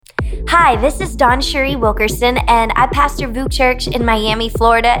Hi, this is DawnCheré Wilkerson, and I pastor VU Church in Miami,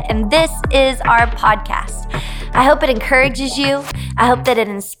 Florida, and this is our podcast. I hope it encourages you. I hope that it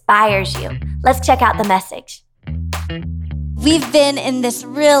inspires you. Let's check out the message. We've been in this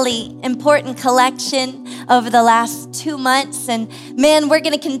really important collection over the last 2 months, and man, we're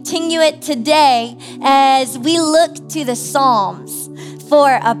going to continue it today as we look to the Psalms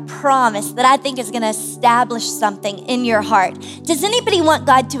for a promise that I think is going to establish something in your heart. Does anybody want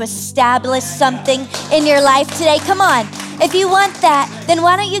God to establish something in your life today? Come on. If you want that, then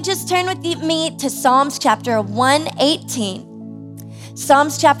why don't you just turn with me to Psalms chapter 118.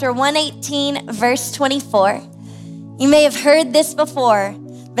 Psalms chapter 118, verse 24. You may have heard this before,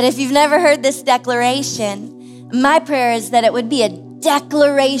 but if you've never heard this declaration, my prayer is that it would be a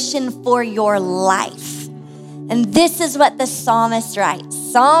declaration for your life. And this is what the psalmist writes.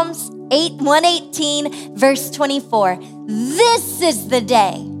 Psalms 118, verse 24. This is the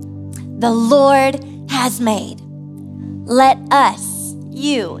day the Lord has made. Let us,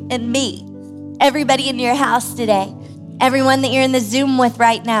 you and me, everybody in your house today, everyone that you're in the Zoom with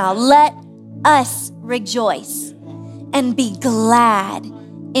right now, let us rejoice and be glad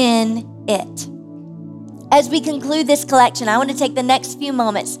in it. As we conclude this collection, I want to take the next few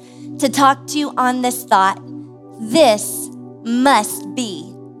moments to talk to you on this thought. This must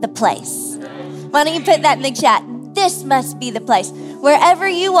be the place. Why don't you put that in the chat? This must be the place. Wherever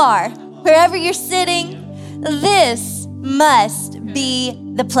you are, wherever you're sitting, this must be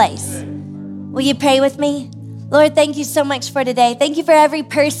the place. Will you pray with me? Lord, thank you so much for today. Thank you for every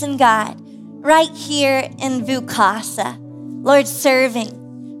person, God, right here in VU Casa. Lord,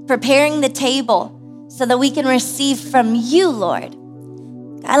 serving, preparing the table so that we can receive from you, Lord.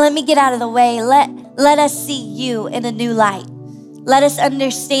 God, let me get out of the way. Let us see you in a new light. Let us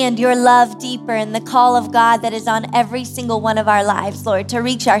understand your love deeper and the call of God that is on every single one of our lives, Lord, to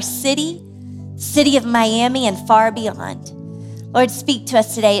reach our city of Miami and far beyond. Lord, speak to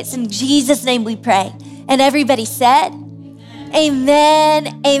us today. It's in Jesus' name we pray. And everybody said,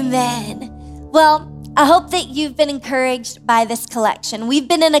 amen, amen. Well, I hope that you've been encouraged by this collection. We've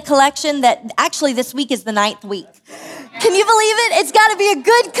been in a collection that actually this week is the 9th week. Can you believe it? It's got to be a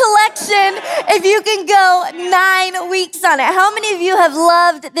good collection if you can go 9 weeks on it. How many of you have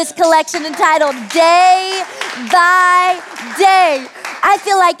loved this collection entitled Day by Day? I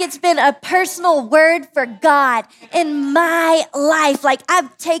feel like it's been a personal word for God in my life. Like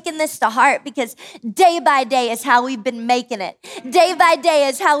I've taken this to heart because day by day is how we've been making it. Day by day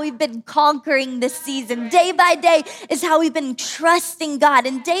is how we've been conquering this season. Day by day is how we've been trusting God.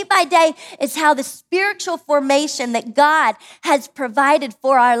 And day by day is how the spiritual formation that God has provided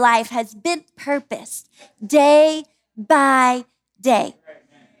for our life has been purposed day by day.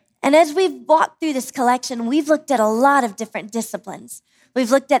 And as we've walked through this collection, we've looked at a lot of different disciplines. We've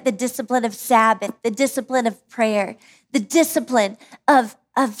looked at the discipline of Sabbath, the discipline of prayer, the discipline of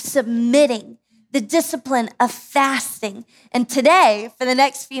submitting, the discipline of fasting. And today, for the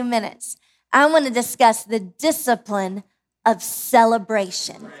next few minutes, I want to discuss the discipline of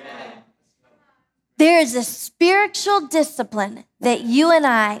celebration. There is a spiritual discipline that you and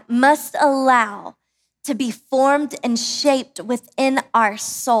I must allow to be formed and shaped within our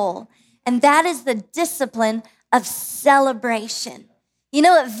soul. And that is the discipline of celebration. You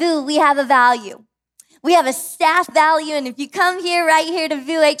know, at VU, we have a value. We have a staff value, and if you come here, right here to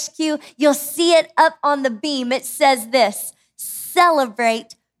VU HQ, you'll see it up on the beam. It says this,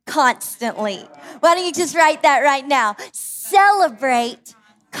 celebrate constantly. Why don't you just write that right now? Celebrate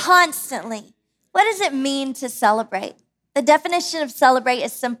constantly. What does it mean to celebrate? The definition of celebrate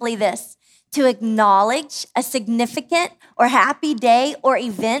is simply this, to acknowledge a significant or happy day or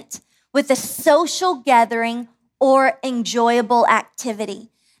event with a social gathering or enjoyable activity.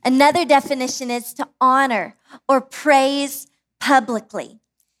 Another definition is to honor or praise publicly.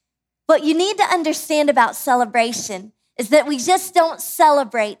 What you need to understand about celebration is that we just don't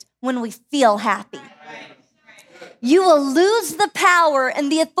celebrate when we feel happy. You will lose the power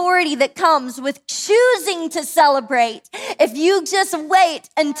and the authority that comes with choosing to celebrate if you just wait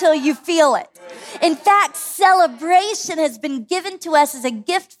until you feel it. In fact, celebration has been given to us as a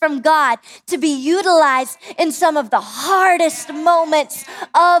gift from God to be utilized in some of the hardest moments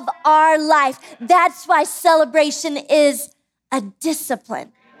of our life. That's why celebration is a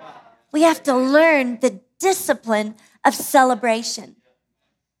discipline. We have to learn the discipline of celebration.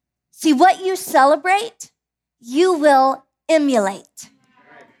 See, what you celebrate, you will emulate.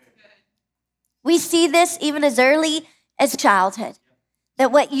 We see this even as early as childhood,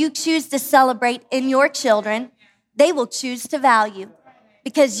 that what you choose to celebrate in your children, they will choose to value.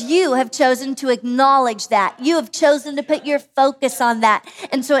 because you have chosen to acknowledge that. You have chosen to put your focus on that.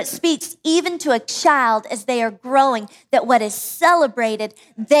 And so it speaks even to a child as they are growing that what is celebrated,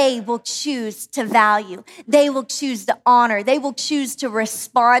 they will choose to value. They will choose to honor. They will choose to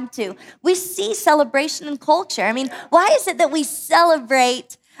respond to. We see celebration in culture. I mean, why is it that we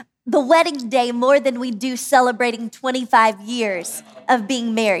celebrate the wedding day more than we do celebrating 25 years of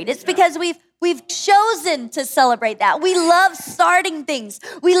being married? It's because we've chosen to celebrate that. We love starting things.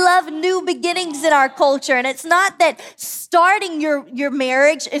 We love new beginnings in our culture. And it's not that starting your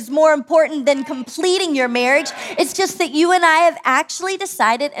marriage is more important than completing your marriage. It's just that you and I have actually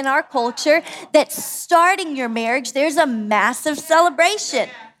decided in our culture that starting your marriage, there's a massive celebration.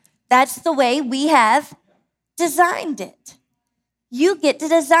 That's the way we have designed it. You get to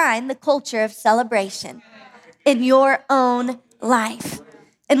design the culture of celebration in your own life.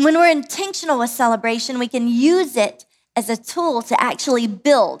 And when we're intentional with celebration, we can use it as a tool to actually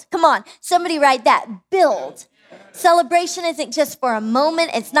build. Come on, somebody write that, build. Celebration isn't just for a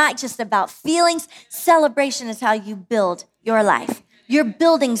moment. It's not just about feelings. Celebration is how you build your life. You're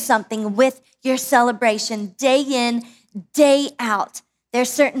building something with your celebration day in, day out. There's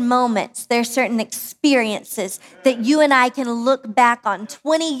certain moments, there's certain experiences that you and I can look back on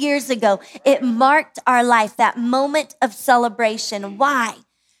 20 years ago. It marked our life, that moment of celebration. Why?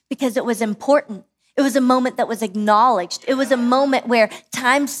 Because it was important. It was a moment that was acknowledged. It was a moment where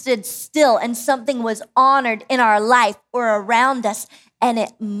time stood still and something was honored in our life or around us, and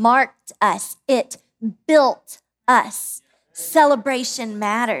it marked us. It built us. Celebration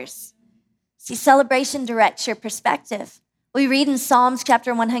matters. See, celebration directs your perspective. We read in Psalms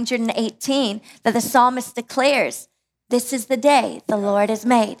chapter 118 that the psalmist declares, "This is the day the Lord has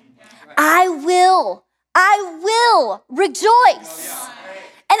made. I will rejoice,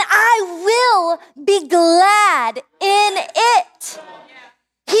 and I will be glad in it."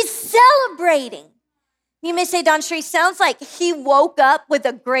 He's celebrating. You may say, DawnCheré, sounds like he woke up with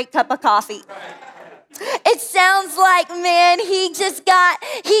a great cup of coffee. It sounds like, man, he just got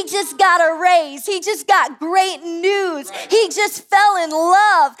a raise. He just got great news. He just fell in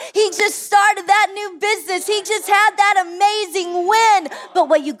love. He just started that new business. He just had that amazing win. But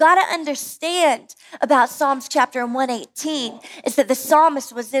what you got to understand about Psalms chapter 118 is that the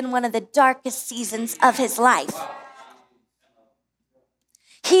psalmist was in one of the darkest seasons of his life.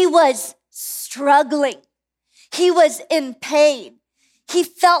 He was struggling. He was in pain. He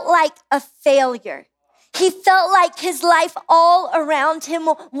felt like a failure. He felt like his life all around him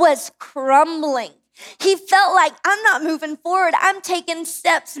was crumbling. He felt like, I'm not moving forward. I'm taking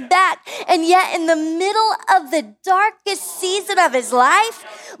steps back. And yet in the middle of the darkest season of his life,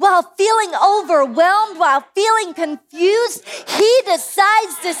 while feeling overwhelmed, while feeling confused, he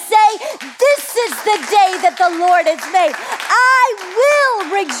decides to say, this is the day that the Lord has made. I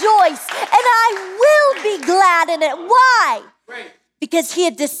will rejoice and I will be glad in it. Why? Because he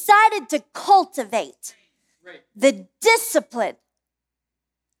had decided to cultivate the discipline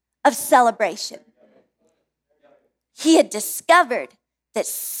of celebration. He had discovered that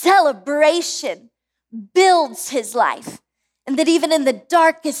celebration builds his life, and that even in the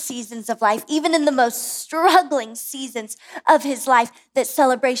darkest seasons of life, even in the most struggling seasons of his life, that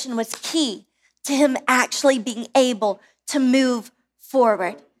celebration was key to him actually being able to move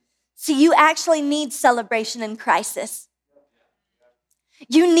forward. See, you actually need celebration in crisis.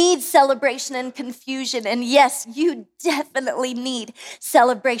 You need celebration in confusion. And yes, you definitely need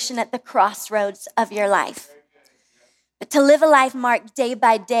celebration at the crossroads of your life. But to live a life marked day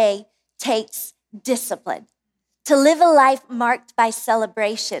by day takes discipline. To live a life marked by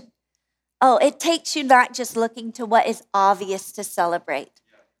celebration, it takes you not just looking to what is obvious to celebrate,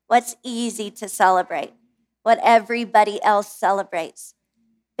 what's easy to celebrate, what everybody else celebrates.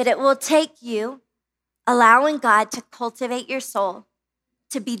 But it will take you allowing God to cultivate your soul,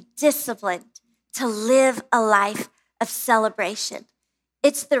 to be disciplined, to live a life of celebration.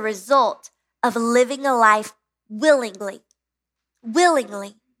 It's the result of living a life willingly,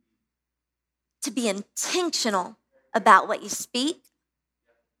 to be intentional about what you speak,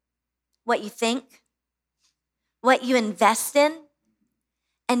 what you think, what you invest in,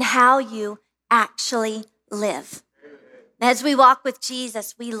 and how you actually live. As we walk with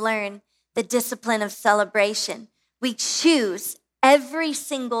Jesus, we learn the discipline of celebration. We choose every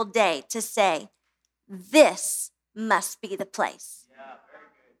single day to say, this must be the place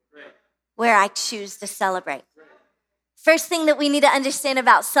where I choose to celebrate. First thing that we need to understand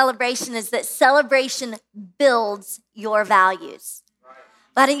about celebration is that celebration builds your values.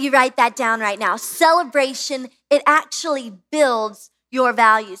 Why don't you write that down right now? Celebration, it actually builds your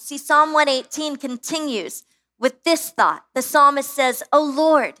values. See, Psalm 118 continues with this thought. The psalmist says, "O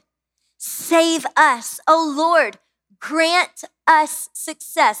Lord, save us. O Lord, grant us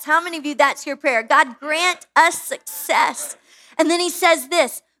success." How many of you, that's your prayer? God, grant us success. And then he says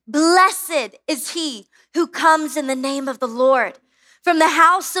this, "Blessed is he who comes in the name of the Lord. From the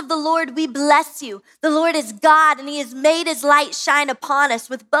house of the Lord, we bless you. The Lord is God, and he has made his light shine upon us.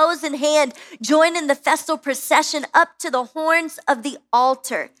 With bows in hand, join in the festal procession up to the horns of the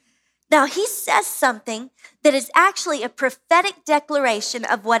altar." Now, he says something that is actually a prophetic declaration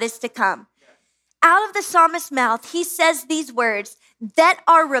of what is to come. Out of the psalmist's mouth, he says these words that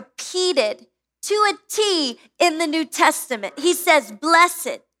are repeated to a T in the New Testament. He says,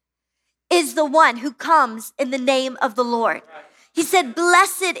 "Blessed is the one who comes in the name of the Lord." He said,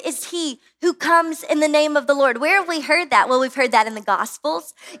 "Blessed is he who comes in the name of the Lord." Where have we heard that? Well, we've heard that in the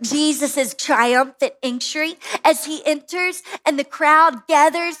Gospels. Jesus' triumphant entry as he enters and the crowd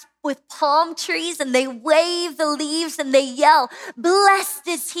gathers with palm trees and they wave the leaves and they yell, "Blessed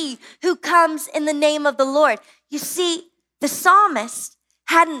is he who comes in the name of the Lord." You see, the psalmist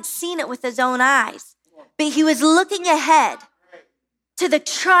hadn't seen it with his own eyes, but he was looking ahead to the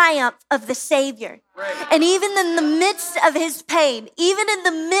triumph of the Savior. And even in the midst of his pain, even in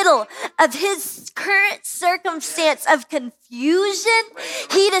the middle of his current circumstance of confusion,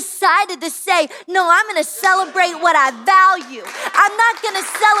 he decided to say, "No, I'm going to celebrate what I value. I'm not going to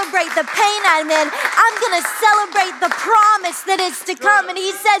celebrate the pain I'm in. I'm going to celebrate the promise that is to come." And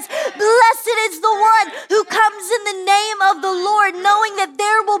he says, "Blessed is the one who comes in the name of the Lord," knowing that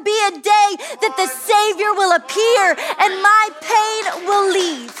there will be a day that the Savior will appear and my pain will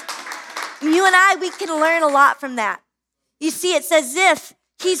leave. You and I, we can learn a lot from that. You see, it's as if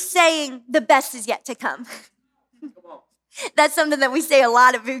he's saying the best is yet to come. That's something that we say a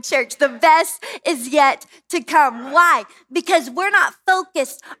lot at View Church. The best is yet to come. Why? Because we're not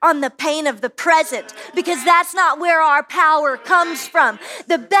focused on the pain of the present, because that's not where our power comes from.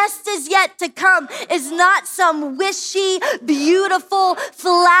 The best is yet to come is not some wishy, beautiful,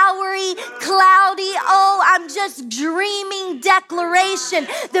 flowery, cloudy, "Oh, I'm just dreaming" declaration.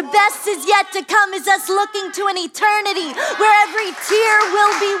 The best is yet to come is us looking to an eternity where every tear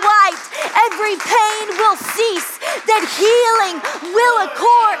will be wiped, every pain will cease, that healing will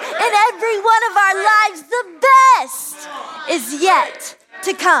occur in every one of our lives. The best is yet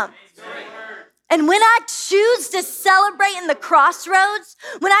to come. And when I choose to celebrate in the crossroads,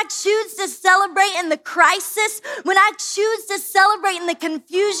 when I choose to celebrate in the crisis, when I choose to celebrate in the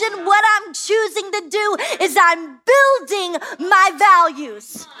confusion, what I'm choosing to do is I'm building my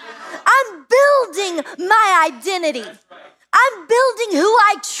values. I'm building my identity. I'm building who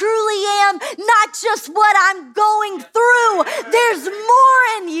I truly am, not just what I'm going through. There's more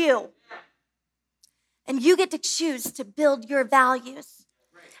in you. And you get to choose to build your values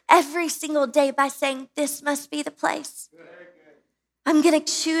every single day by saying, "This must be the place." I'm going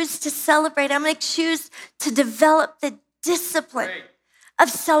to choose to celebrate. I'm going to choose to develop the discipline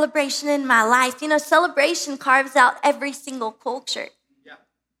of celebration in my life. You know, celebration carves out every single culture.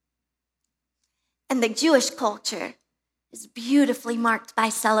 And the Jewish culture is beautifully marked by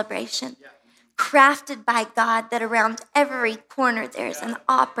celebration, crafted by God, that around every corner there's an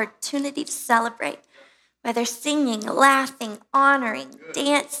opportunity to celebrate, whether singing, laughing, honoring,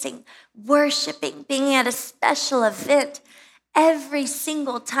 dancing, worshiping, being at a special event. Every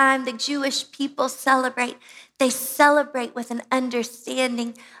single time the Jewish people celebrate, they celebrate with an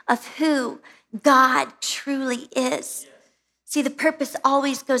understanding of who God truly is. See, the purpose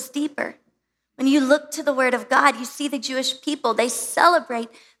always goes deeper. When you look to the word of God, you see the Jewish people, they celebrate,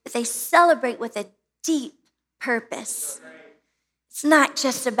 but they celebrate with a deep purpose. It's not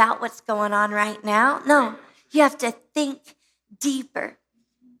just about what's going on right now. No, you have to think deeper.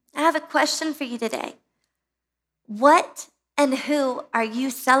 I have a question for you today. What and who are you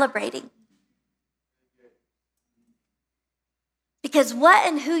celebrating? Because what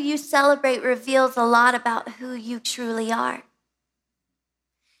and who you celebrate reveals a lot about who you truly are.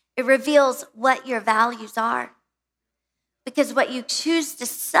 It reveals what your values are. Because what you choose to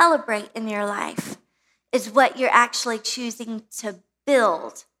celebrate in your life is what you're actually choosing to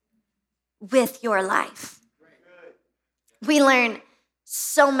build with your life. We learn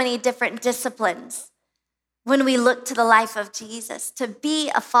so many different disciplines when we look to the life of Jesus. To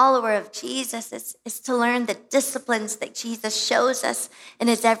be a follower of Jesus is to learn the disciplines that Jesus shows us in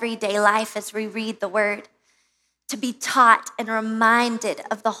his everyday life as we read the word. To be taught and reminded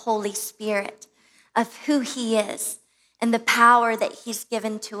of the Holy Spirit, of who he is and the power that he's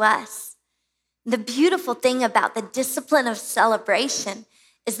given to us. The beautiful thing about the discipline of celebration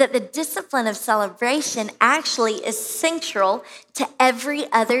is that the discipline of celebration actually is central to every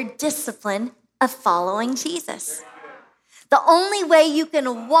other discipline of following Jesus. The only way you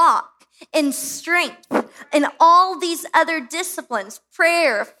can walk in strength in all these other disciplines,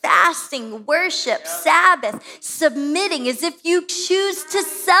 prayer, fasting, worship, Sabbath, submitting, is if you choose to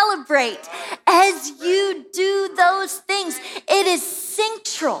celebrate. As you do those things, it is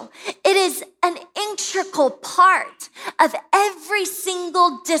central. It is an integral part of every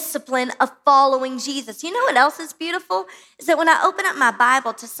single discipline of following Jesus. You know what else is beautiful? Is that when I open up my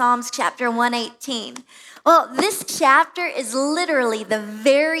Bible to Psalms chapter 118, well, this chapter is literally the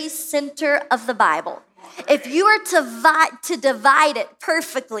very center of the Bible. If you are to divide it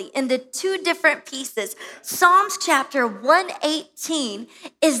perfectly into two different pieces, Psalms chapter 118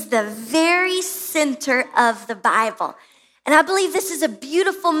 is the very center of the Bible. And I believe this is a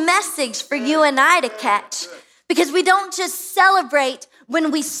beautiful message for you and I to catch, because we don't just celebrate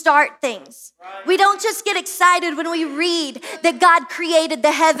when we start things. We don't just get excited when we read that God created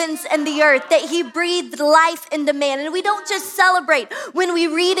the heavens and the earth, that he breathed life into man. And we don't just celebrate when we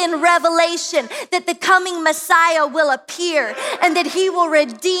read in Revelation that the coming Messiah will appear and that he will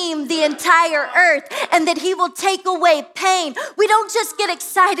redeem the entire earth and that he will take away pain. We don't just get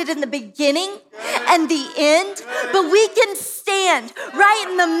excited in the beginning and the end, but we can stand right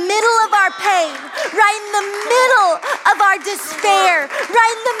in the middle of our pain, right in the middle of our despair,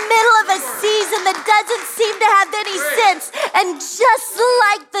 right in the middle of a season that doesn't seem to have any sense. And just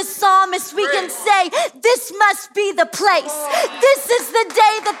like the psalmist, we can say, this must be the place. This is the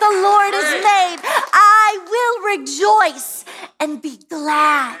day that the Lord has made. I will rejoice and be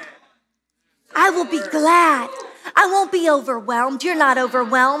glad. I will be glad. I won't be overwhelmed. You're not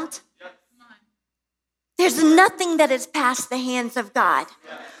overwhelmed. There's nothing that is past the hands of God.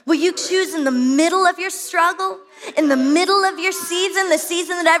 Will you choose in the middle of your struggle, in the middle of your season, the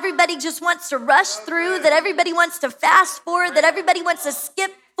season that everybody just wants to rush through, that everybody wants to fast forward, that everybody wants to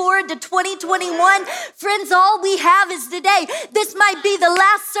skip forward to 2021? Friends, all we have is today. This might be the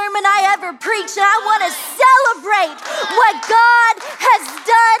last sermon I ever preach, and I want to celebrate what God has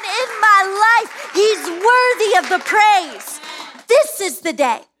done in my life. He's worthy of the praise. This is the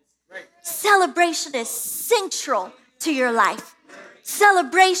day. Celebration is central to your life.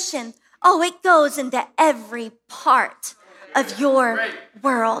 Celebration, it goes into every part of your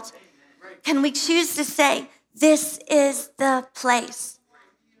world. Can we choose to say, this is the place?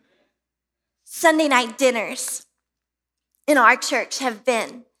 Sunday night dinners in our church have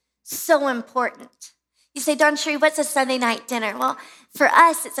been so important. You say, DawnCheré, what's a Sunday night dinner? Well, for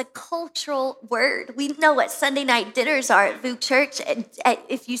us, it's a cultural word. We know what Sunday night dinners are at VOOC Church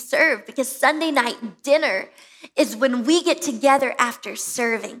if you serve, because Sunday night dinner is when we get together after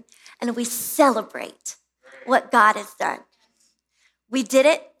serving and we celebrate what God has done. We did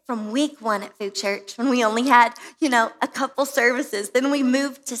it from week 1 at VOOC Church when we only had, a couple services. Then we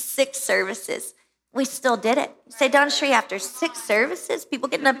moved to 6 services. We still did it. You say, DawnCheré, after 6 services, people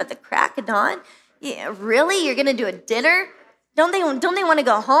getting up at the crack of dawn? Yeah, really? You're going to do a dinner? Don't they want to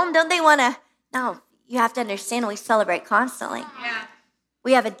go home? Don't they want to? No, you have to understand we celebrate constantly. Yeah.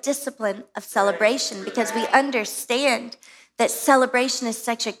 We have a discipline of celebration because we understand that celebration is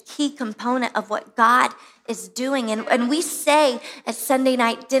such a key component of what God is doing. And we say at Sunday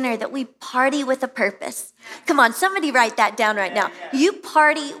night dinner that we party with a purpose. Come on, somebody write that down right now. You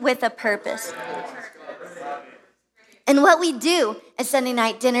party with a purpose. And what we do at Sunday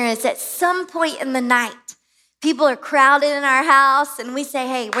night dinner is at some point in the night, people are crowded in our house and we say,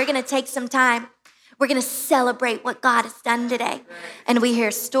 hey, we're going to take some time. We're going to celebrate what God has done today. And we hear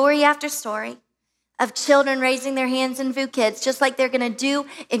story after story of children raising their hands in VOOC Kids, just like they're going to do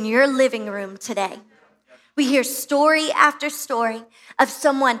in your living room today. We hear story after story of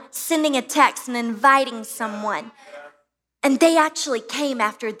someone sending a text and inviting someone. And they actually came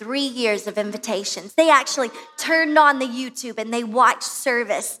after 3 years of invitations. They actually turned on the YouTube and they watched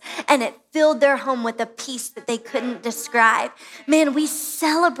service, and it filled their home with a peace that they couldn't describe. Man, we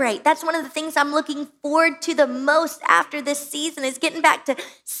celebrate. That's one of the things I'm looking forward to the most after this season, is getting back to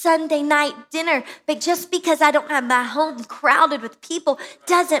Sunday night dinner. But just because I don't have my home crowded with people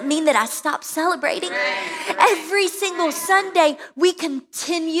doesn't mean that I stop celebrating. Every single Sunday, we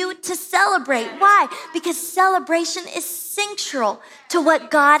continue to celebrate. Why? Because celebration is central to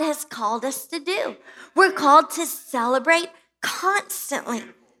what God has called us to do. We're called to celebrate constantly.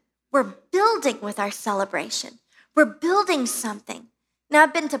 We're building with our celebration. We're building something. Now,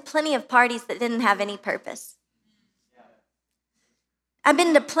 I've been to plenty of parties that didn't have any purpose. I've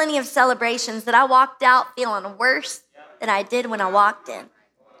been to plenty of celebrations that I walked out feeling worse than I did when I walked in.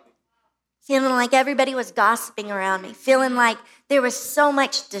 Feeling like everybody was gossiping around me. Feeling like there was so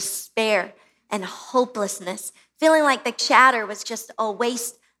much despair and hopelessness. Feeling like the chatter was just a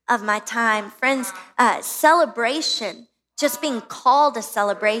waste of my time. Friends, celebration, just being called a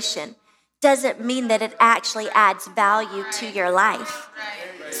celebration, doesn't mean that it actually adds value to your life.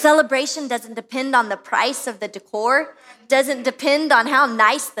 Celebration doesn't depend on the price of the decor, doesn't depend on how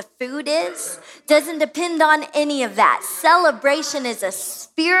nice the food is, doesn't depend on any of that. Celebration is a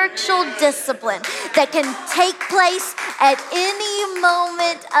spiritual discipline that can take place at any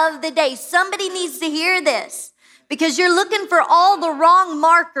moment of the day. Somebody needs to hear this because you're looking for all the wrong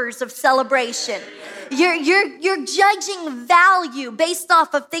markers of celebration. You're judging value based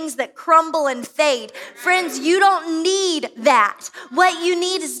off of things that crumble and fade. Friends, you don't need that. What you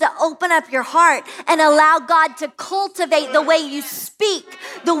need is to open up your heart and allow God to cultivate the way you speak,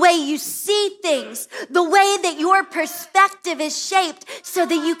 the way you see things, the way that your perspective is shaped so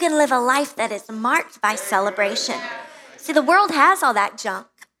that you can live a life that is marked by celebration. See, the world has all that junk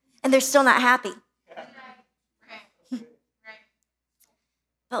and they're still not happy.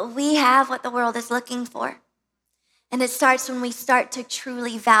 But we have what the world is looking for. And it starts when we start to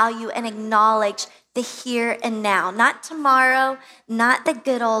truly value and acknowledge the here and now. Not tomorrow, not the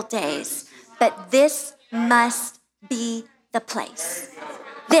good old days, but this must be the place.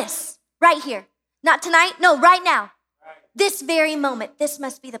 This, right here. Not tonight, no, right now. This very moment, this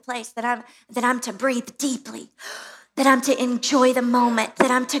must be the place that I'm to breathe deeply, that I'm to enjoy the moment, that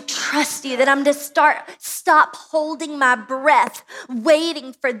I'm to trust you, that I'm to stop holding my breath,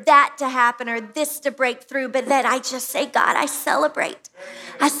 waiting for that to happen or this to break through, but that I just say, God, I celebrate.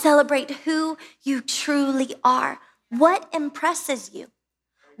 I celebrate who you truly are. What impresses you?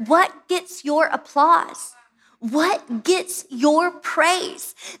 What gets your applause? What gets your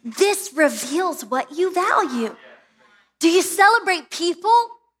praise? This reveals what you value. Do you celebrate people?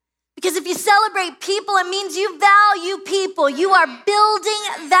 Because if you celebrate people, it means you value people. You are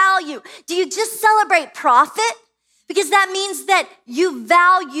building value. Do you just celebrate profit? Because that means that you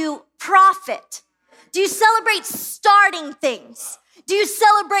value profit. Do you celebrate starting things? Do you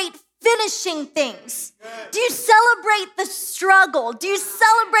celebrate finishing things? Do you celebrate the struggle? Do you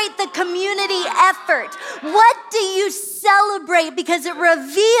celebrate the community effort? What do you celebrate? Because it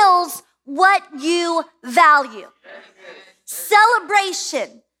reveals what you value.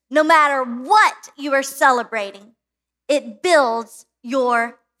 Celebration, no matter what you are celebrating, it builds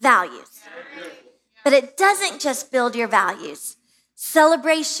your values. But it doesn't just build your values.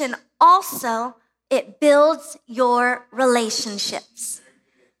 Celebration also, it builds your relationships.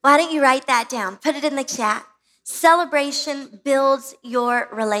 Why don't you write that down? Put it in the chat. Celebration builds your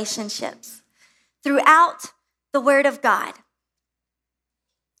relationships. Throughout the Word of God,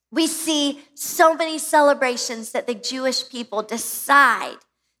 we see so many celebrations that the Jewish people decide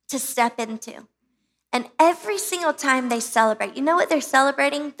to step into. And every single time they celebrate, you know what they're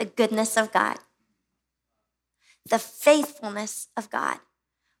celebrating? The goodness of God, the faithfulness of God.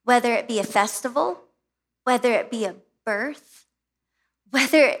 Whether it be a festival, whether it be a birth,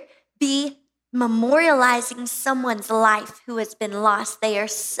 whether it be memorializing someone's life who has been lost, they are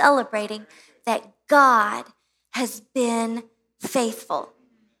celebrating that God has been faithful.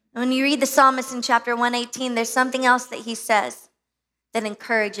 When you read the psalmist in chapter 118, there's something else that he says that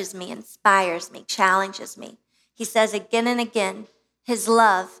encourages me, inspires me, challenges me. He says again and again, his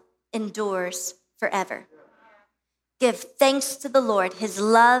love endures forever. Give thanks to the Lord. His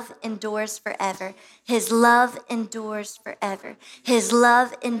love endures forever. His love endures forever. His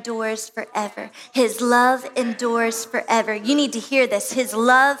love endures forever. His love endures forever. You need to hear this. His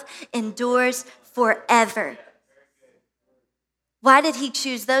love endures forever. Why did he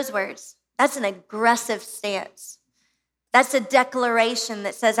choose those words? That's an aggressive stance. That's a declaration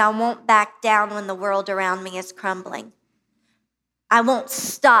that says, I won't back down when the world around me is crumbling. I won't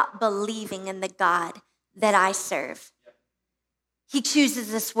stop believing in the God that I serve. He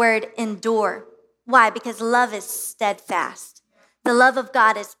chooses this word endure. Why? Because love is steadfast. The love of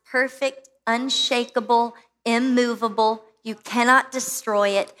God is perfect, unshakable, immovable. You cannot destroy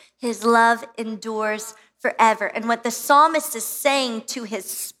it. His love endures forever. And what the psalmist is saying to his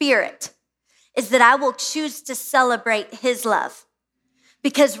spirit is that I will choose to celebrate his love.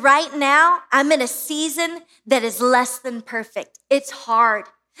 Because right now, I'm in a season that is less than perfect. It's hard.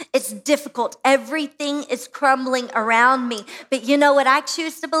 It's difficult. Everything is crumbling around me. But you know what I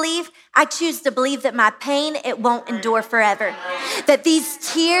choose to believe? I choose to believe that my pain, it won't endure forever. That these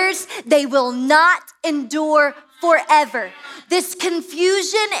tears, they will not endure forever. This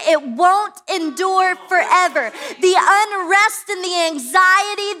confusion, it won't endure forever. The unrest and the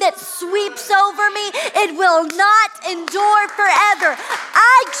anxiety that sweeps over me, it will not endure forever.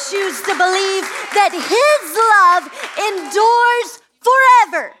 I choose to believe that his love endures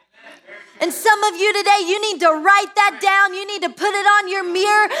forever. And some of you today, you need to write that down. You need to put it on your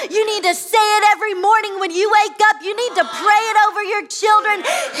mirror. You need to say it every morning when you wake up. You need to pray it over your children.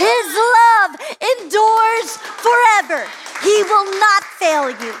 His love endures forever. He will not fail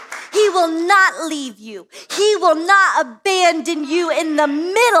you. He will not leave you. He will not abandon you in the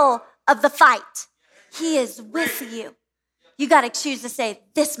middle of the fight. He is with you. You got to choose to say,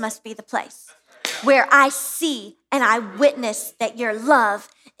 this must be the place where I see and I witness that your love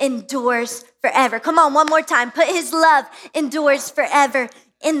endures forever. Come on, one more time. Put his love endures forever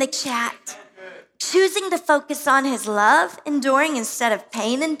in the chat. Choosing to focus on his love enduring instead of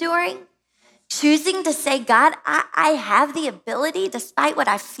pain enduring. Choosing to say, God, I have the ability, despite what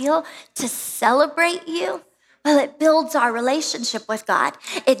I feel, to celebrate you. Well, it builds our relationship with God.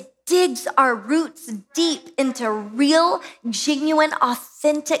 It digs our roots deep into real, genuine,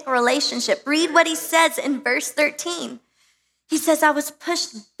 authentic relationship. Read what he says in verse 13. He says, I was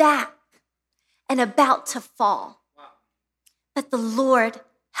pushed back and about to fall, but the Lord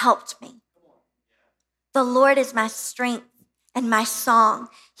helped me. The Lord is my strength and my song.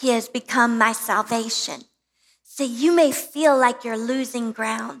 He has become my salvation. So you may feel like you're losing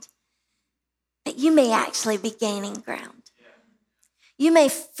ground, but you may actually be gaining ground. You may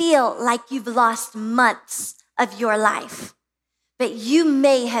feel like you've lost months of your life, but you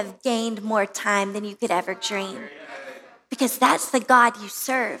may have gained more time than you could ever dream, because that's the God you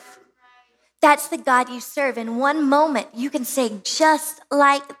serve. That's the God you serve. In one moment, you can say, just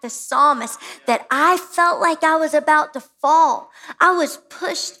like the psalmist, that I felt like I was about to fall. I was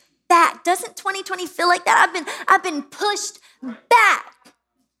pushed back. Doesn't 2020 feel like that? I've been pushed back,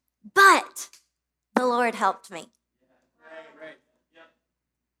 but the Lord helped me.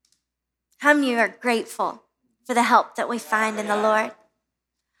 How many of you are grateful for the help that we find in the Lord?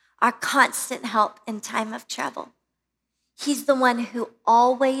 Our constant help in time of trouble. He's the one who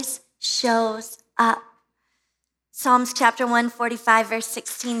always shows up. Psalms chapter 145, verse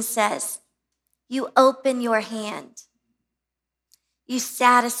 16 says, you open your hand. You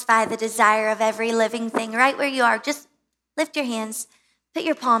satisfy the desire of every living thing. Right where you are, just lift your hands, put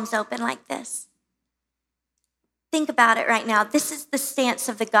your palms open like this. Think about it right now. This is the stance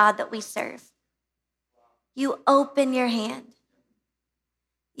of the God that we serve. You open your hand.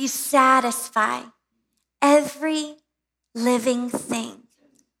 You satisfy every living thing.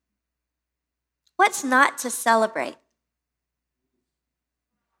 What's not to celebrate?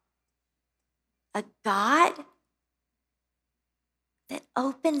 A God that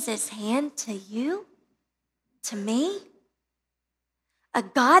opens his hand to you, to me? A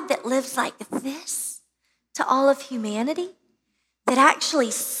God that lives like this to all of humanity, that actually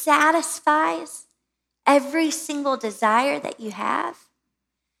satisfies every single desire that you have?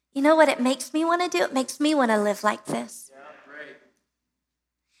 You know what it makes me want to do? It makes me want to live like this.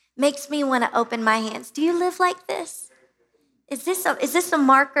 Makes me want to open my hands. Do you live like this? Is this a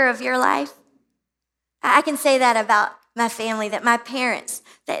marker of your life? I can say that about my family, that my parents,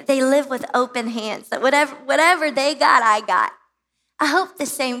 that they live with open hands, that whatever they got, I got. I hope the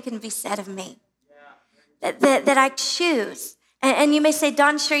same can be said of me. That I choose. And you may say,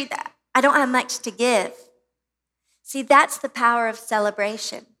 DawnCheré, I don't have much to give. See, that's the power of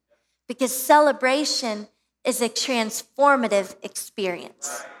celebration, because celebration is a transformative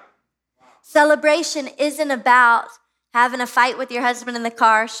experience. Celebration isn't about having a fight with your husband in the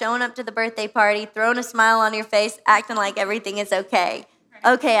car, showing up to the birthday party, throwing a smile on your face, acting like everything is okay.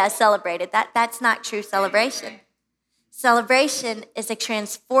 Okay, I celebrated. That's not true celebration. Celebration is a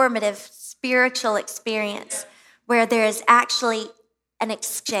transformative spiritual experience where there is actually an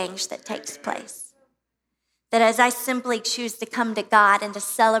exchange that takes place. That as I simply choose to come to God and to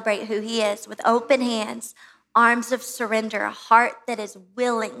celebrate who he is with open hands, arms of surrender, a heart that is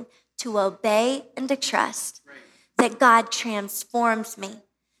willing to obey and to trust, that God transforms me,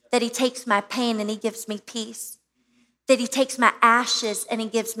 that he takes my pain and he gives me peace, that he takes my ashes and he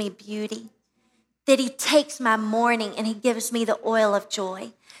gives me beauty, that he takes my mourning and he gives me the oil of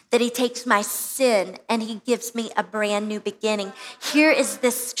joy, that he takes my sin and he gives me a brand new beginning. Here is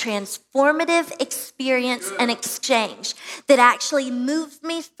this transformative experience and exchange that actually moved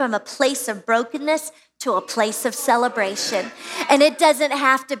me from a place of brokenness to a place of celebration. And it doesn't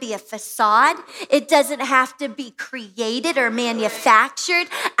have to be a facade. It doesn't have to be created or manufactured.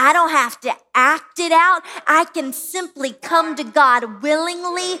 I don't have to act it out. I can simply come to God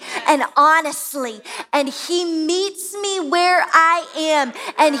willingly and honestly, and he meets me where I am,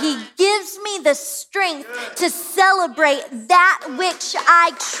 and he gives me the strength to celebrate that which I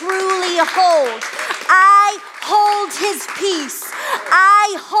truly hold. I hold his peace.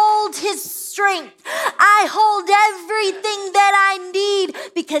 I hold his strength. I hold everything that I need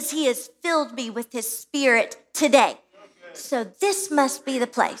because he has filled me with his spirit today. So this must be the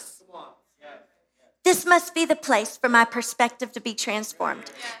place. This must be the place for my perspective to be transformed.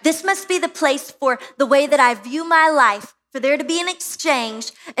 This must be the place for the way that I view my life, for there to be an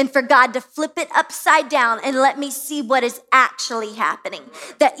exchange and for God to flip it upside down and let me see what is actually happening.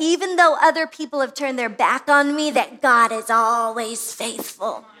 That even though other people have turned their back on me, that God is always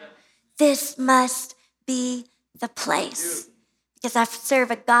faithful. This must be the place because I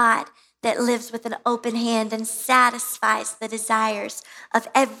serve a God that lives with an open hand and satisfies the desires of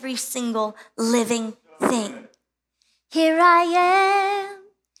every single living thing. Here I am,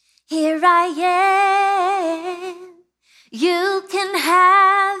 here I am. You can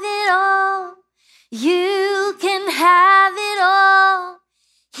have it all, you can have it all.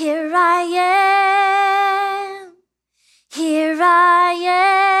 Here I am, here I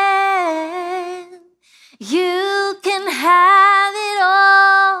am. You can have it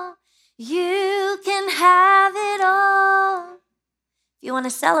all. You can have it all. If you want to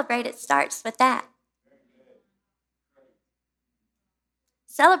celebrate, it starts with that.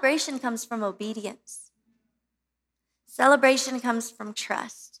 Celebration comes from obedience. Celebration comes from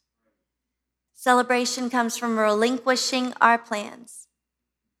trust. Celebration comes from relinquishing our plans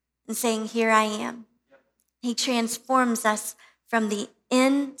and saying, here I am. He transforms us from the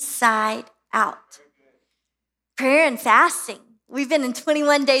inside out. Prayer and fasting. We've been in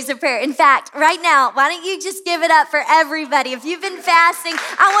 21 days of prayer. In fact, right now, why don't you just give it up for everybody? If you've been fasting,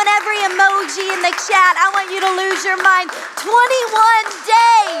 I want every emoji in the chat. I want you to lose your mind. 21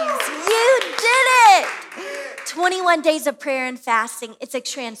 days. You did it. 21 days of prayer and fasting. It's a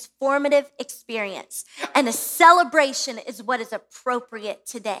transformative experience. And a celebration is what is appropriate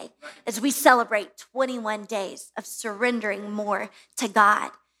today as we celebrate 21 days of surrendering more to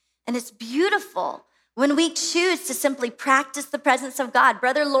God. And it's beautiful when we choose to simply practice the presence of God.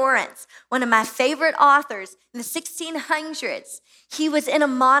 Brother Lawrence, one of my favorite authors in the 1600s, he was in a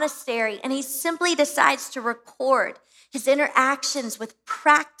monastery and he simply decides to record his interactions with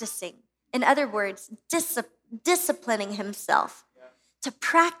practicing. In other words, disciplining himself to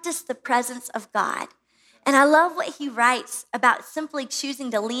practice the presence of God. And I love what he writes about simply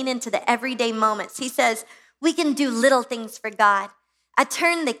choosing to lean into the everyday moments. He says, we can do little things for God. I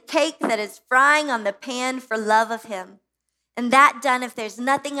turn the cake that is frying on the pan for love of him. And that done, if there's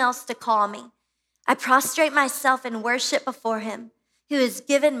nothing else to call me, I prostrate myself in worship before him who has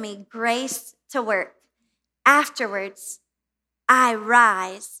given me grace to work. Afterwards, I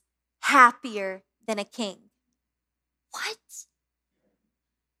rise happier than a king. What?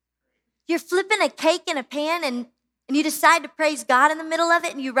 You're flipping a cake in a pan and you decide to praise God in the middle of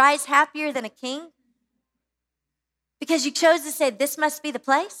it and you rise happier than a king? Because you chose to say, this must be the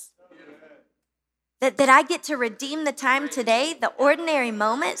place? That I get to redeem the time today, the ordinary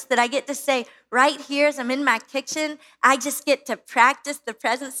moments, that I get to say, right here as I'm in my kitchen, I just get to practice the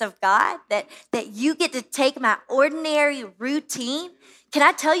presence of God, that you get to take my ordinary routine. Can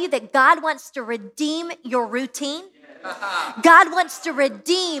I tell you that God wants to redeem your routine? God wants to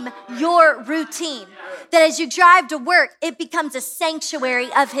redeem your routine. That as you drive to work, it becomes a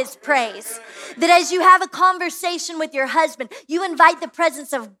sanctuary of his praise. That as you have a conversation with your husband, you invite the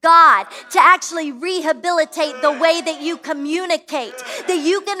presence of God to actually rehabilitate the way that you communicate. That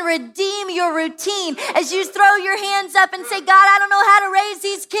you can redeem your routine as you throw your hands up and say, God, I don't know how to raise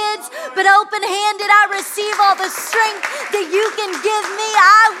these kids, but open-handed, I receive all the strength that you can give me.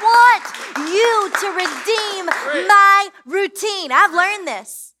 I want you to redeem my routine. I've learned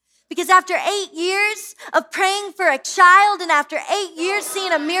this because after 8 years of praying for a child and after 8 years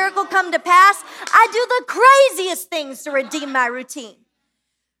seeing a miracle come to pass, I do the craziest things to redeem my routine.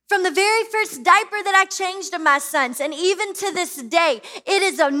 From the very first diaper that I changed of my sons, and even to this day, it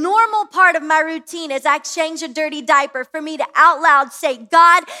is a normal part of my routine as I change a dirty diaper for me to out loud say,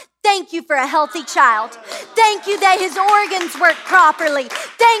 God, thank you for a healthy child. Thank you that his organs work properly.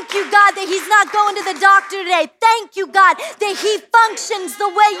 Thank you, God, that he's not going to the doctor today. Thank you, God, that he functions the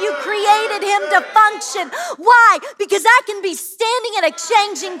way you created him to function. Why? Because I can be standing at a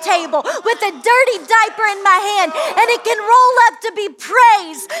changing table with a dirty diaper in my hand and it can roll up to be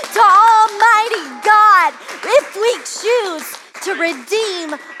praised to Almighty God if we choose to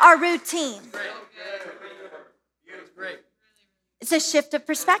redeem our routine. It's a shift of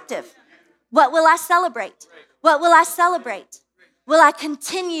perspective. What will I celebrate? What will I celebrate? Will I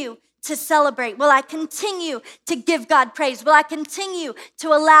continue to celebrate? Will I continue to give God praise? Will I continue to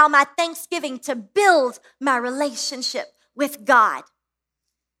allow my thanksgiving to build my relationship with God?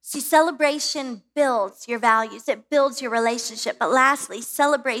 See, celebration builds your values. It builds your relationship. But lastly,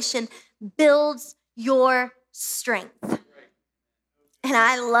 celebration builds your strength. And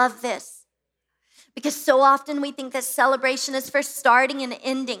I love this. Because so often we think that celebration is for starting and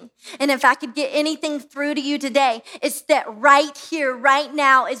ending. And if I could get anything through to you today, it's that right here, right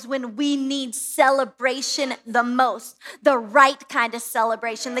now is when we need celebration the most. The right kind of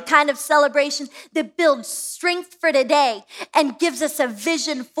celebration, the kind of celebration that builds strength for today and gives us a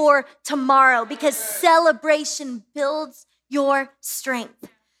vision for tomorrow, because celebration builds your strength.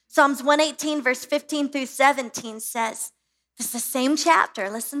 Psalms 118, verse 15 through 17 says, it's the same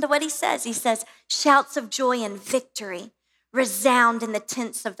chapter. Listen to what he says. He says, shouts of joy and victory resound in the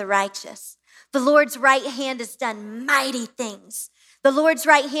tents of the righteous. The Lord's right hand has done mighty things. The Lord's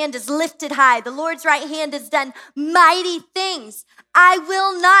right hand is lifted high. The Lord's right hand has done mighty things. I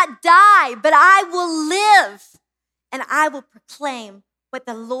will not die, but I will live, and I will proclaim what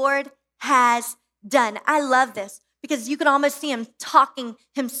the Lord has done. I love this, because you can almost see him talking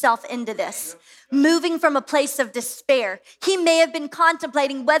himself into this, moving from a place of despair. He may have been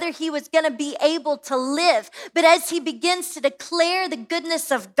contemplating whether he was going to be able to live, but as he begins to declare the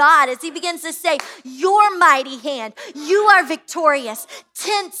goodness of God, as he begins to say, your mighty hand, you are victorious.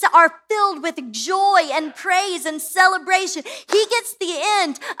 Tents are filled with joy and praise and celebration. He gets the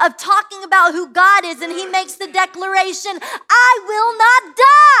end of talking about who God is, and he makes the declaration, I will not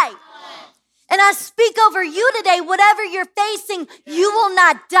die. And I speak over you today, whatever you're facing, you will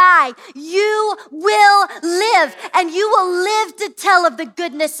not die. You will live, and you will live to tell of the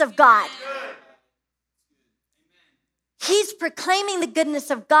goodness of God. He's proclaiming the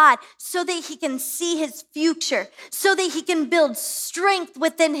goodness of God so that he can see his future, so that he can build strength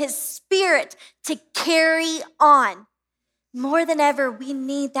within his spirit to carry on. More than ever, we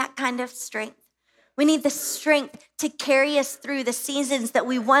need that kind of strength. We need the strength to carry us through the seasons that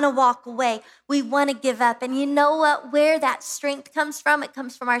we want to walk away, we want to give up. And you know what? Where that strength comes from, it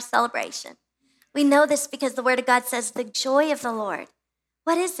comes from our celebration. We know this because the Word of God says, the joy of the Lord.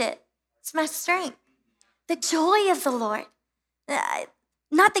 What is it? It's my strength. The joy of the Lord.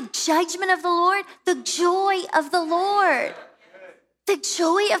 Not the judgment of the Lord, the joy of the Lord. The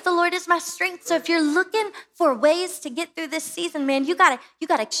joy of the Lord is my strength. So if you're looking for ways to get through this season, man, you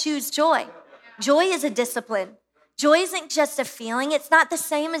gotta choose joy. Joy is a discipline. Joy isn't just a feeling. It's not the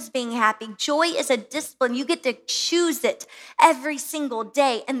same as being happy. Joy is a discipline. You get to choose it every single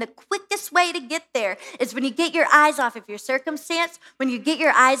day. And the quickest way to get there is when you get your eyes off of your circumstance, when you get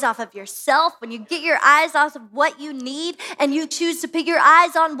your eyes off of yourself, when you get your eyes off of what you need, and you choose to put your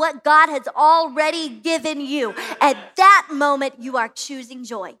eyes on what God has already given you. At that moment, you are choosing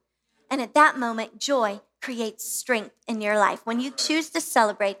joy. And at that moment, joy creates strength in your life. When you choose to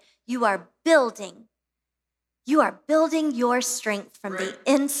celebrate, you are building your strength from the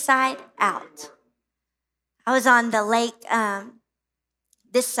inside out. I was on the lake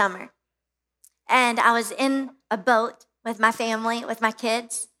this summer, and I was in a boat with my family, with my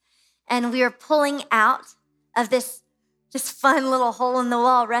kids, and we were pulling out of this just fun little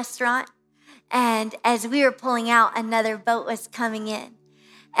hole-in-the-wall restaurant. And as we were pulling out, another boat was coming in,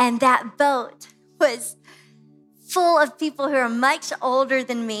 and that boat was full of people who are much older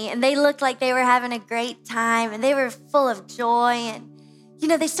than me, and they looked like they were having a great time, and they were full of joy. And, you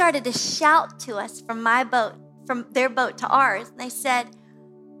know, they started to shout to us from my boat, from their boat to ours. And they said,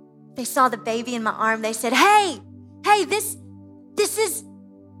 they saw the baby in my arm. They said, hey, this is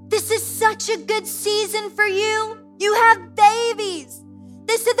such a good season for you. You have babies.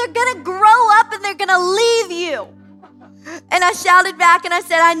 They said they're gonna grow up and they're gonna leave you. And I shouted back and I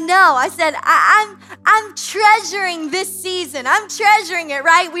said, I know. I said, I'm treasuring this season. I'm treasuring it,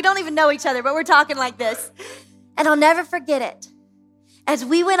 right? We don't even know each other, but we're talking like this. And I'll never forget it. As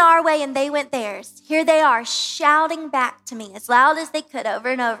we went our way and they went theirs, here they are shouting back to me as loud as they could over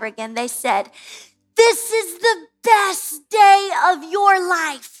and over again. They said, this is the best day of your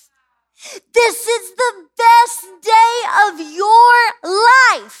life. This is the best day of your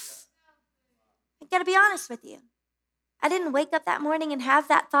life. I gotta be honest with you. I didn't wake up that morning and have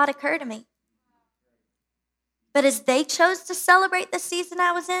that thought occur to me. But as they chose to celebrate the season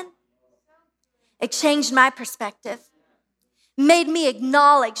I was in, it changed my perspective, made me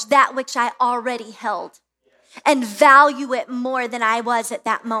acknowledge that which I already held and value it more than I was at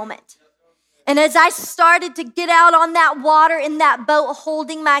that moment. And as I started to get out on that water in that boat,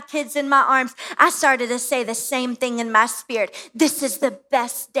 holding my kids in my arms, I started to say the same thing in my spirit. This is the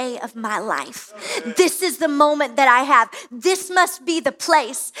best day of my life. This is the moment that I have. This must be the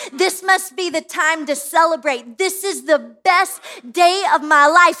place. This must be the time to celebrate. This is the best day of my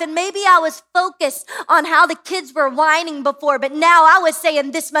life. And maybe I was focused on how the kids were whining before, but now I was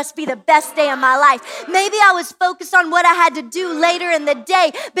saying this must be the best day of my life. Maybe I was focused on what I had to do later in the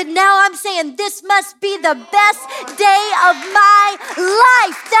day, but now I'm saying this must be the best day of my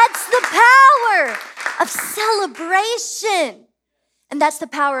life. That's the power of celebration. And that's the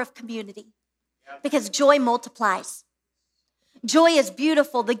power of community, because joy multiplies. Joy is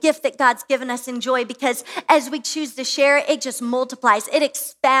beautiful, the gift that God's given us in joy, because as we choose to share it, it just multiplies, it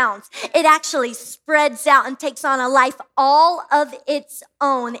expounds, it actually spreads out and takes on a life all of its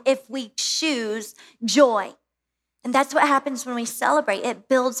own if we choose joy. And that's what happens when we celebrate. It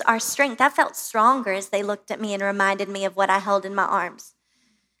builds our strength. I felt stronger as they looked at me and reminded me of what I held in my arms.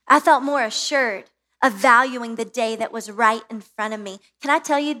 I felt more assured of valuing the day that was right in front of me. Can I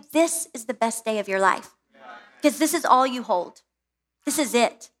tell you, this is the best day of your life, because this is all you hold. This is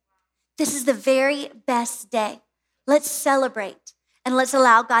it. This is the very best day. Let's celebrate and let's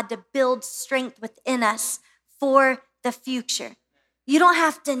allow God to build strength within us for the future. You don't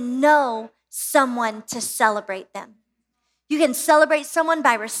have to know someone to celebrate them. You can celebrate someone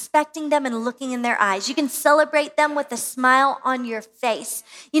by respecting them and looking in their eyes. You can celebrate them with a smile on your face.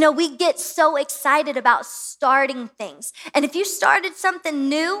 You know, we get so excited about starting things. And if you started something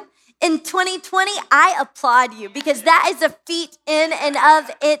new in 2020, I applaud you, because that is a feat in and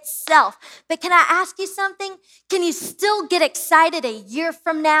of itself. But can I ask you something? Can you still get excited a year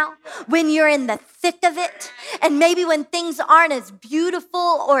from now when you're in the thick of it? And maybe when things aren't as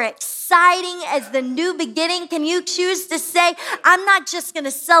beautiful or exciting as the new beginning, can you choose to say, I'm not just going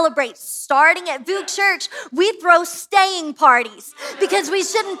to celebrate starting at Vuk Church. We throw staying parties, because we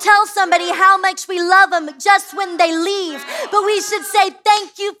shouldn't tell somebody how much we love them just when they leave. But we should say,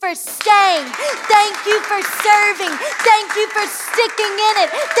 thank you for staying. Thank you for serving. Thank you for sticking in it.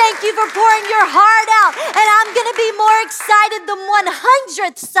 Thank you for pouring your heart out. And I'm going to be more excited the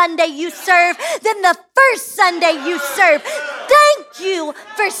 100th Sunday you serve than the first Sunday you serve. Thank you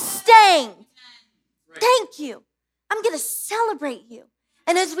for staying. Thank you. I'm going to celebrate you.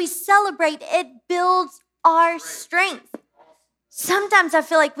 And as we celebrate, it builds our strength. Sometimes I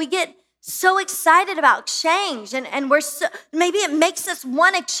feel like we get so excited about change, and maybe it makes us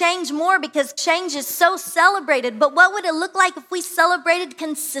want to change more because change is so celebrated. But what would it look like if we celebrated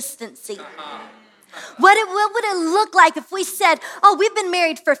consistency? What would it look like if we said, oh, we've been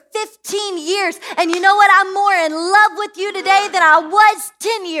married for 15 years, and you know what? I'm more in love with you today than I was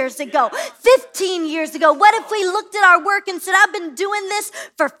 10 years ago, 15 years ago. What if we looked at our work and said, I've been doing this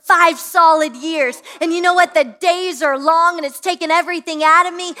for 5 solid years, and you know what? The days are long, and it's taken everything out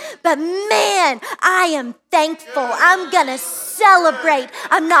of me, but man, I am thankful. I'm gonna celebrate.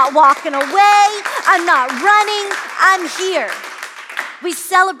 I'm not walking away. I'm not running. I'm here. We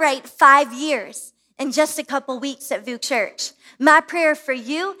celebrate 5 years in just a couple weeks at Vuk Church. My prayer for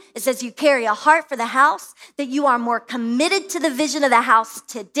you is, as you carry a heart for the house, that you are more committed to the vision of the house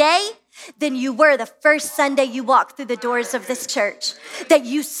today than you were the first Sunday you walked through the doors of this church. That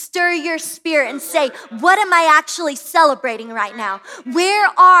you stir your spirit and say, what am I actually celebrating right now?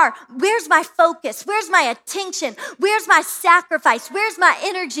 Where's my focus? Where's my attention? Where's my sacrifice? Where's my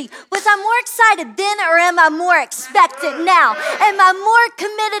energy? Was I more excited then, or am I more expectant now? Am I more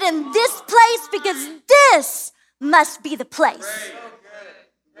committed in this place? Because this must be the place.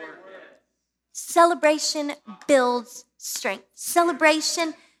 Celebration builds strength.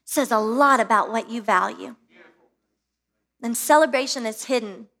 Celebration says a lot about what you value. And celebration is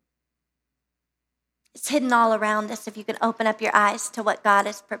hidden. It's hidden all around us if you can open up your eyes to what God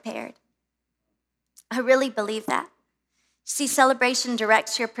has prepared. I really believe that. See, celebration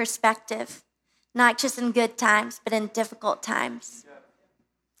directs your perspective, not just in good times, but in difficult times.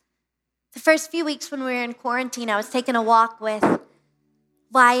 The first few weeks when we were in quarantine, I was taking a walk with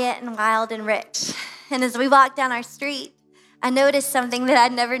Wyatt and Wild and Rich. And as we walked down our street, I noticed something that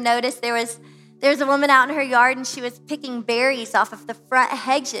I'd never noticed. There was a woman out in her yard, and she was picking berries off of the front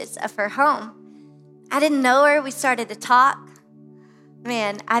hedges of her home. I didn't know her. We started to talk.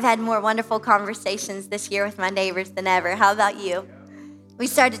 Man, I've had more wonderful conversations this year with my neighbors than ever. How about you? We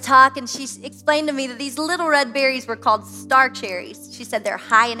started to talk, and she explained to me that these little red berries were called star cherries. She said they're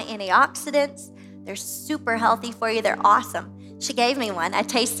high in antioxidants. They're super healthy for you. They're awesome. She gave me one. I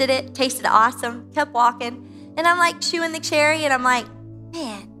tasted it, tasted awesome, kept walking. And I'm like chewing the cherry, and I'm like,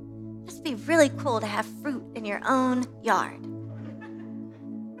 man, this would be really cool to have fruit in your own yard.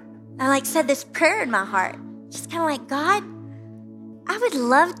 I said this prayer in my heart, just kind of like, God, I would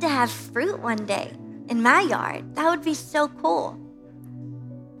love to have fruit one day in my yard. That would be so cool.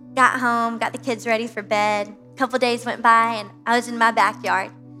 Got home, got the kids ready for bed. A couple days went by and I was in my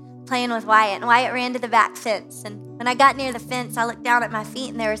backyard playing with Wyatt. And Wyatt ran to the back fence. And when I got near the fence, I looked down at my feet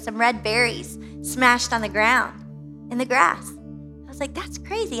and there were some red berries smashed on the ground in the grass. I was like, that's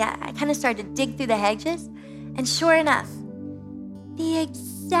crazy. I kind of started to dig through the hedges. And sure enough, the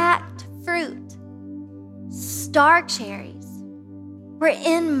exact fruit, star cherries, were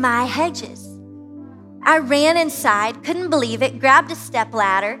in my hedges. I ran inside, couldn't believe it, grabbed a step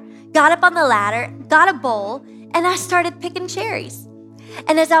ladder, got up on the ladder, got a bowl, and I started picking cherries.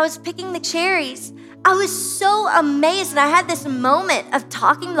 And as I was picking the cherries, I was so amazed. And I had this moment of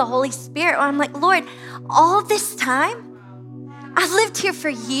talking to the Holy Spirit where I'm like, Lord, all this time, I've lived here for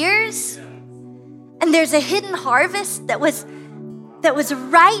years, and there's a hidden harvest that was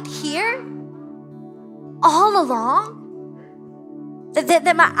right here all along.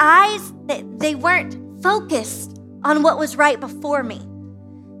 That my eyes, they weren't focused on what was right before me.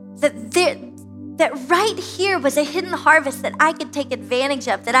 That right here was a hidden harvest that I could take advantage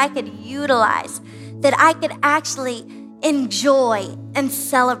of, that I could utilize, that I could actually enjoy and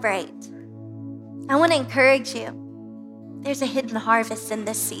celebrate. I want to encourage you. There's a hidden harvest in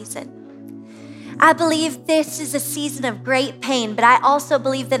this season. I believe this is a season of great pain, but I also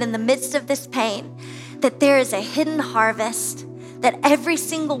believe that in the midst of this pain, that there is a hidden harvest that every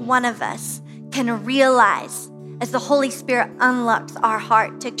single one of us can realize as the Holy Spirit unlocks our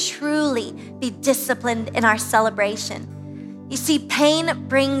heart to truly be disciplined in our celebration. You see, pain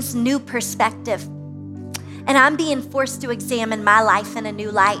brings new perspective, and I'm being forced to examine my life in a new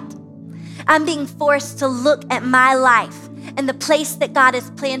light. I'm being forced to look at my life and the place that God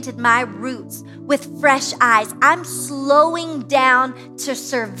has planted my roots with fresh eyes. I'm slowing down to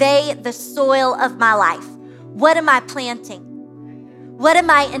survey the soil of my life. What am I planting? What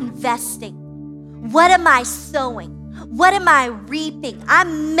am I investing? What am I sowing? What am I reaping?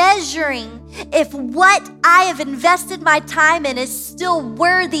 I'm measuring if what I have invested my time in is still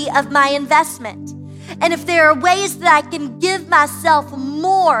worthy of my investment. And if there are ways that I can give myself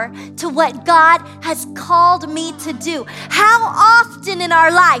more to what God has called me to do. How often in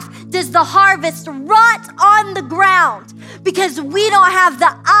our life does the harvest rot on the ground because we don't have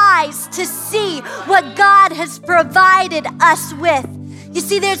the eyes to see what God has provided us with? You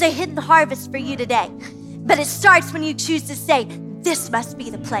see, there's a hidden harvest for you today, but it starts when you choose to say, this must be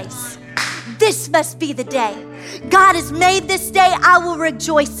the place. This must be the day. God has made this day, I will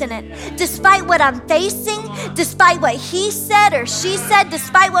rejoice in it. Despite what I'm facing, despite what he said or she said,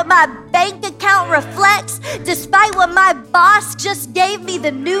 despite what my bank account reflects, despite what my boss just gave me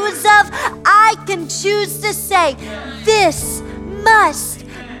the news of, I can choose to say, this must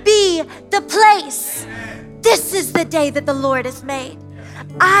be the place. This is the day that the Lord has made.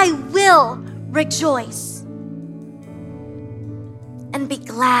 I will rejoice and be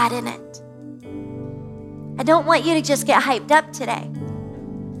glad in it. I don't want you to just get hyped up today.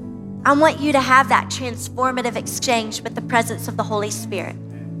 I want you to have that transformative exchange with the presence of the Holy Spirit.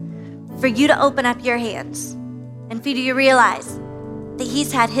 For you to open up your hands and for you to realize that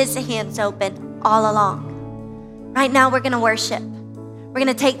he's had his hands open all along. Right now, we're going to worship. We're going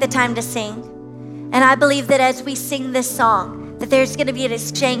to take the time to sing. And I believe that as we sing this song, that there's going to be an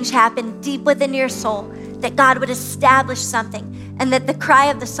exchange happen deep within your soul, that God would establish something, and that the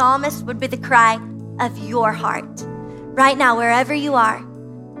cry of the psalmist would be the cry of your heart. Right now, wherever you are,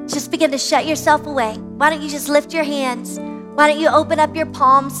 just begin to shut yourself away. Why don't you just lift your hands? Why don't you open up your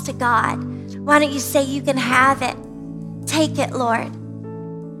palms to God? Why don't you say you can have it? Take it, Lord.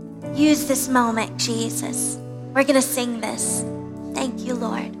 Use this moment, Jesus. We're going to sing this. Thank you,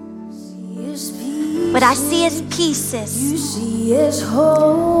 Lord. What I see is pieces. You see is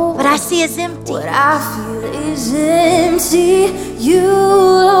whole. What I see is empty. What I feel is empty. You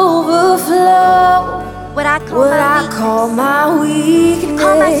overflow. What I call my weakness. You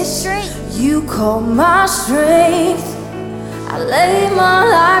call my strength. You call my strength. I lay my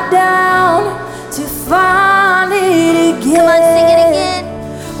life down to find it again. Come on, sing it again.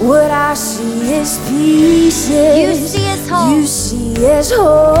 What I see is pieces. You see is whole. You see is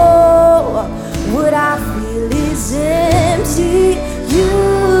whole. What I feel is empty. You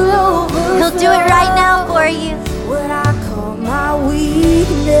overflow. He'll do it right now for you. What I call my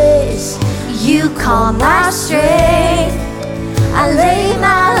weakness, You call my strength. I lay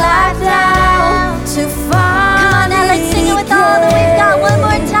my life down to find. Come on now, let's sing it with all that we've got one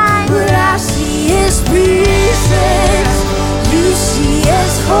more time. What I see is pieces. You see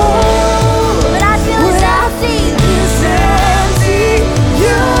is whole. What I feel is empty. Is empty.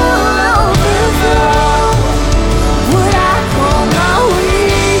 You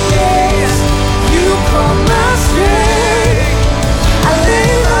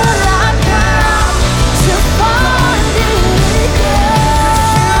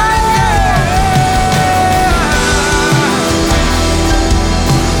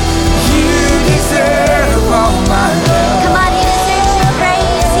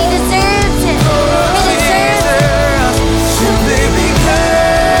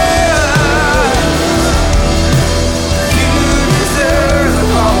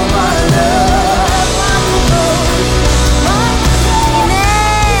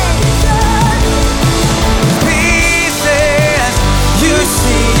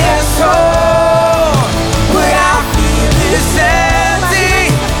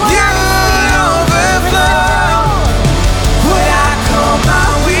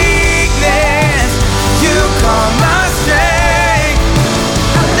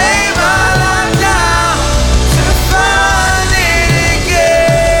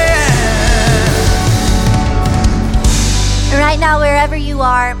wherever you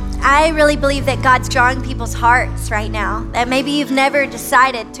are, I really believe that God's drawing people's hearts right now, that maybe you've never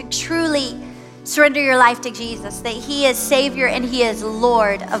decided to truly surrender your life to Jesus, that He is Savior and He is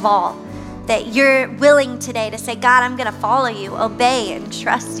Lord of all, that you're willing today to say, God, I'm gonna follow you, obey and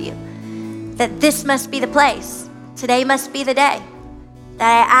trust you, that this must be the place. Today must be the day that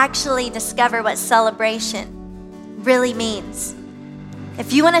I actually discover what celebration really means.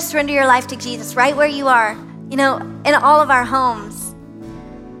 If you wanna surrender your life to Jesus right where you are, in all of our homes,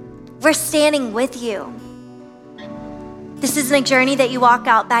 we're standing with you. This isn't a journey that you walk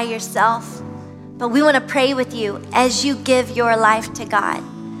out by yourself, but we want to pray with you as you give your life to God.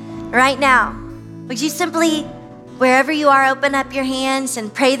 Right now, would you simply, wherever you are, open up your hands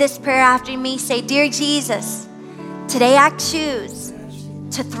and pray this prayer after me. Say, Dear Jesus, today I choose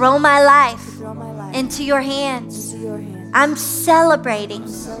to throw my life into your hands. I'm celebrating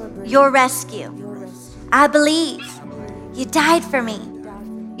your rescue. I believe you died for me.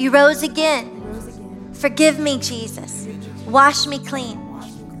 You rose again. Forgive me, Jesus. Wash me clean.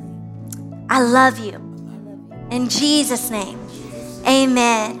 I love you. In Jesus' name,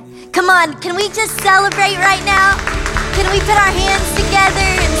 amen. Come on, can we just celebrate right now? Can we put our hands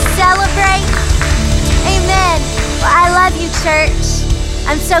together and celebrate? Amen. Well, I love you, church.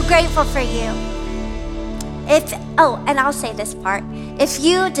 I'm so grateful for you. And I'll say this part. If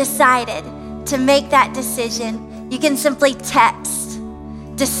you decided to make that decision, you can simply text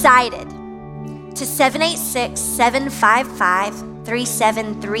decided to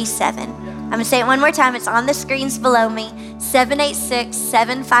 786-755-3737. I'm gonna say it one more time. It's on the screens below me.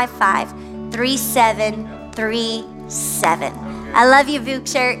 786-755-3737. I love you,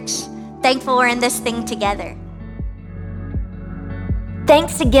 Vuk Church. Thankful we're in this thing together.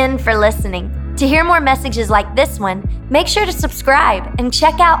 Thanks again for listening. To hear more messages like this one, make sure to subscribe and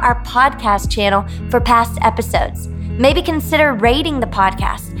check out our podcast channel for past episodes. Maybe consider rating the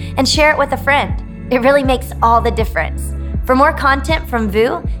podcast and share it with a friend. It really makes all the difference. For more content from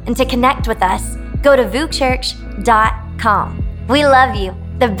VU and to connect with us, go to vuchurch.com. We love you.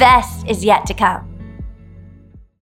 The best is yet to come.